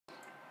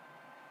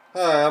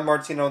Hi, I'm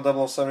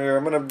Martino007 here.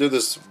 I'm going to do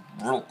this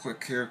real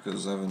quick here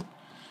because I haven't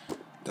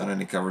done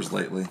any covers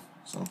lately.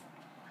 So,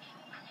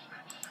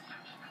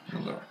 here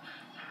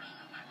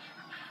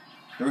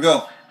we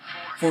go.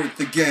 For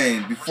the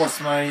game, before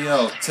somebody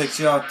else takes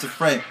you out to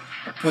frame,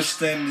 I push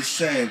them to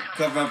shame,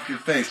 cover up your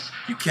face.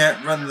 You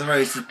can't run the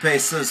race, the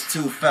pace is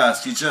too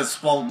fast, you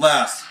just won't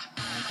last.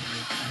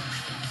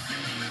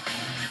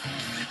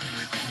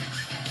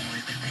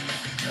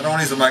 I don't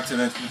need a mic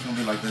today, it's going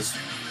to be like this.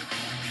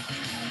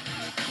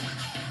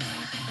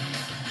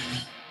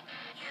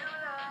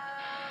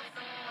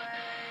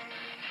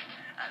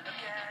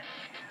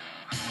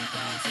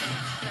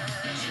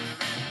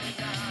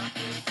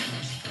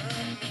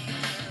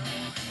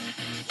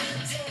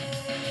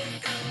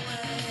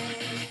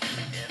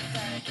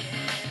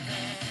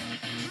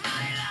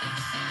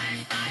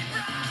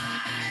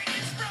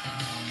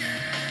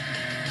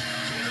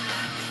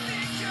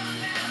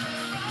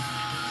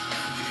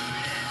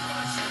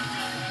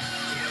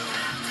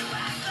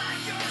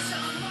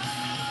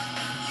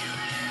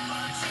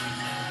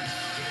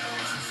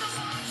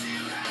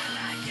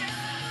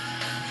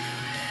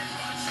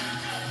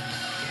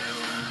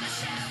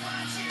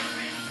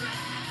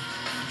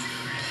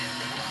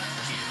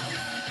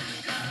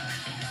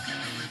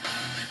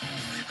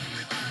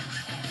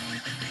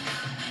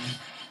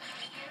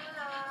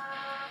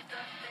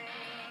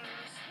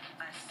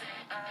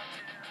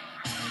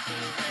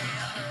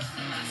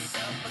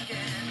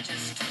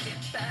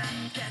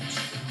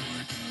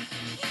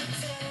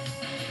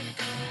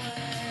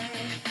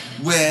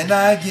 When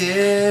I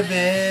give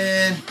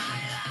in,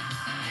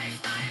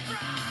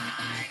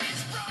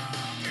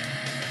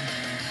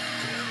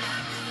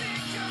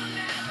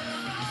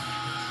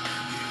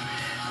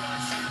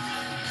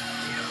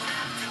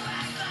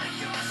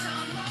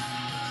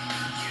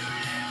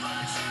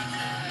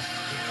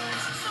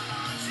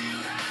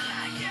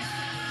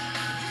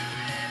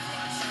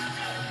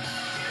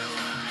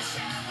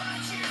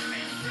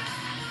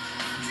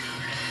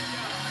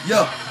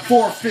 yo,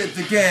 forfeit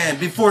the game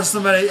before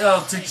somebody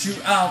else takes you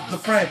out the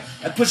frame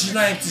and puts your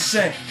name to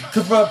shame.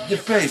 Cover up your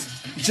face.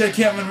 You just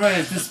can't run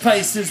race. This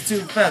pace is too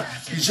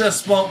fast. You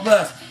just won't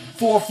last.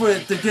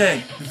 Forfeit the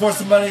game before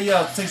somebody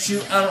else takes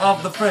you out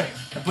of the frame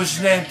and puts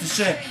your name to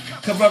shame.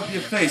 Cover up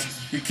your face.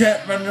 You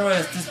can't run the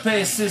race. This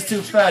pace is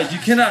too fast. You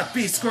cannot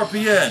be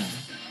Scorpion.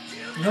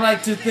 You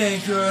like to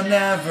think you're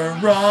never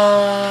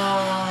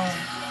wrong.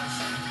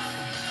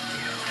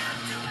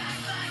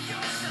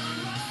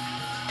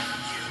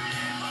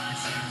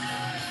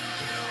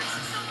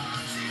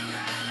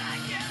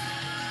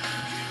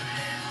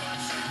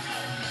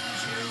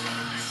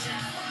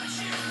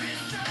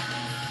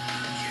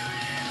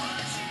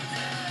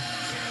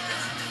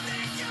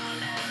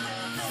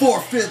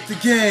 Forfeit the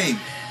game.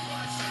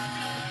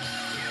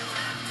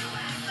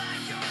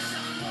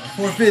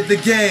 Forfeit the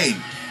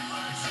game.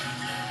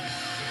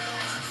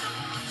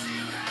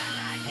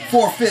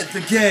 Forfeit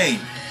the game.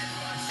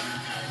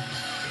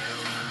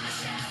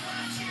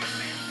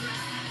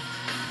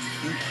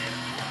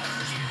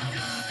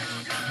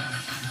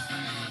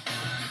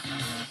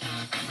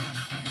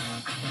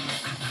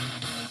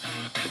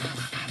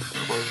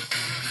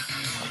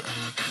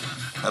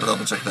 I had to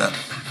double check that.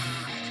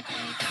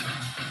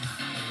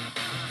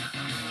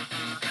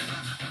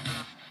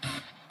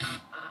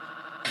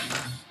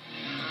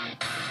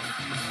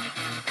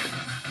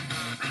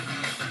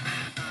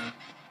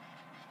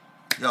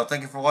 Yo,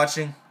 thank you for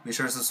watching. Be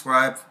sure to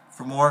subscribe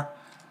for more.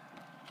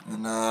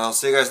 And I'll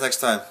see you guys next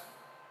time.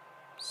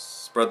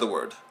 Spread the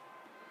word.